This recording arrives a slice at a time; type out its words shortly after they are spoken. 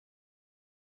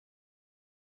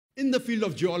in the field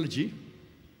of geology,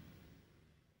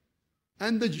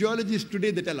 and the geologists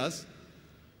today, they tell us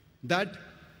that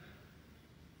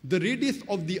the radius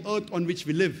of the earth on which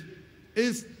we live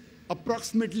is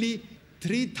approximately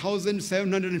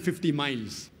 3,750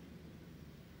 miles.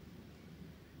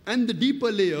 And the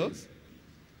deeper layers,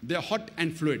 they are hot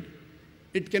and fluid.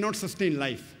 It cannot sustain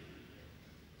life.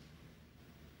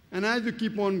 And as you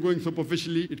keep on going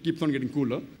superficially, it keeps on getting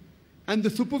cooler. And the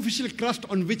superficial crust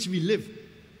on which we live,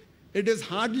 it is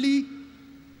hardly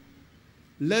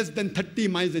less than 30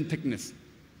 miles in thickness.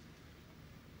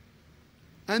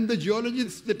 And the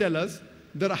geologists, they tell us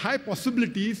there are high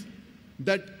possibilities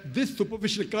that this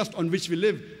superficial crust on which we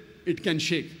live, it can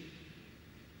shake.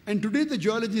 And today the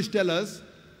geologists tell us,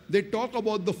 they talk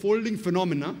about the folding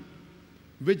phenomena,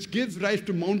 which gives rise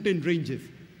to mountain ranges.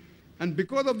 And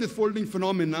because of this folding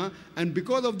phenomena, and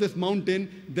because of this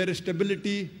mountain, there is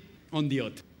stability on the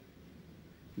earth.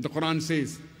 The Quran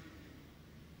says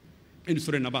in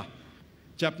Surah Naba,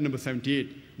 chapter number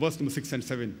 78, verse number 6 and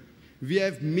 7, we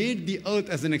have made the earth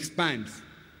as an expanse.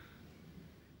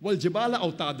 Wal jibala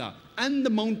autada, and the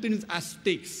mountains as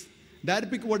stakes. The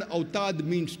Arabic word autad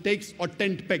means stakes or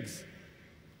tent pegs.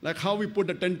 Like how we put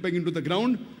a tent peg into the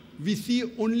ground, we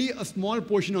see only a small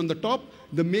portion on the top,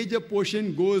 the major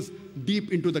portion goes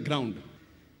deep into the ground.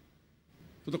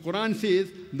 So the Quran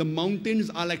says the mountains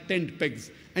are like tent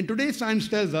pegs. And today science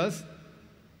tells us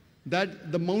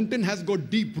that the mountain has got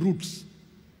deep roots.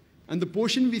 And the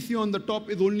portion we see on the top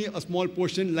is only a small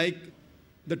portion, like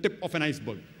the tip of an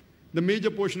iceberg. The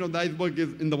major portion of the iceberg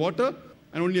is in the water,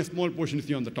 and only a small portion is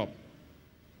here on the top.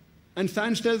 And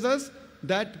science tells us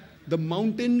that the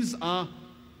mountains are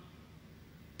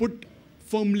put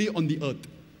firmly on the earth.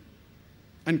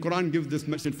 And Quran gives this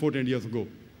message 400 years ago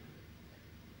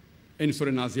in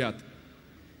Surah Naziat,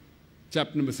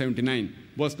 chapter number 79,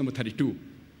 verse number 32.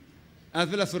 As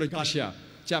well as Surah Ghashiyah,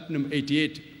 chapter number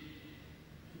 88,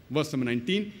 verse number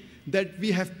 19, that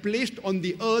we have placed on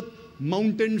the earth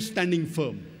mountains standing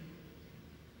firm.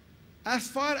 As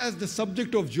far as the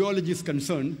subject of geology is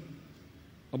concerned,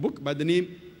 a book by the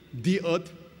name The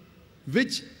Earth,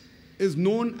 which is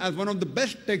known as one of the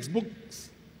best textbooks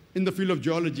in the field of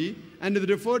geology and is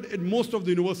referred in most of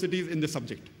the universities in this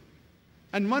subject.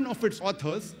 And one of its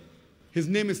authors, his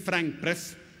name is Frank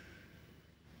Press,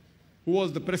 who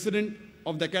was the president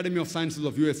of the Academy of Sciences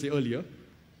of USA earlier,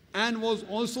 and was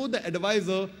also the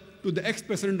advisor to the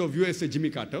ex-president of USA, Jimmy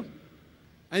Carter.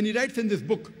 And he writes in this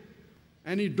book,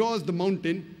 and he draws the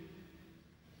mountain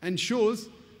and shows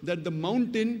that the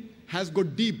mountain has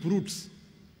got deep roots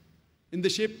in the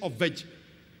shape of wedge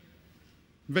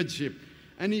shape.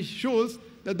 And he shows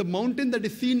that the mountain that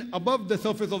is seen above the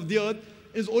surface of the earth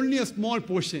is only a small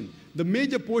portion. The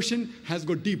major portion has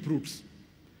got deep roots.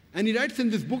 And he writes in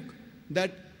this book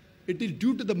that it is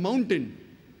due to the mountain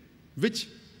which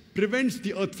prevents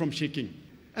the earth from shaking.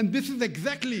 And this is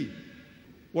exactly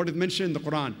what is mentioned in the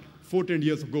Quran 14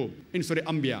 years ago in Surah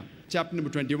Anbiya, chapter number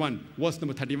 21, verse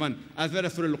number 31, as well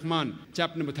as Surah Luqman,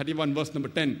 chapter number 31, verse number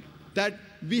 10, that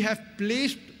we have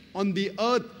placed on the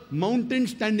earth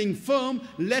mountains standing firm,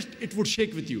 lest it would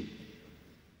shake with you.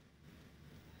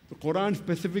 The Quran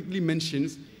specifically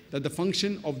mentions that the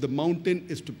function of the mountain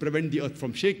is to prevent the earth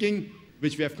from shaking,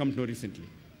 which we have come to know recently.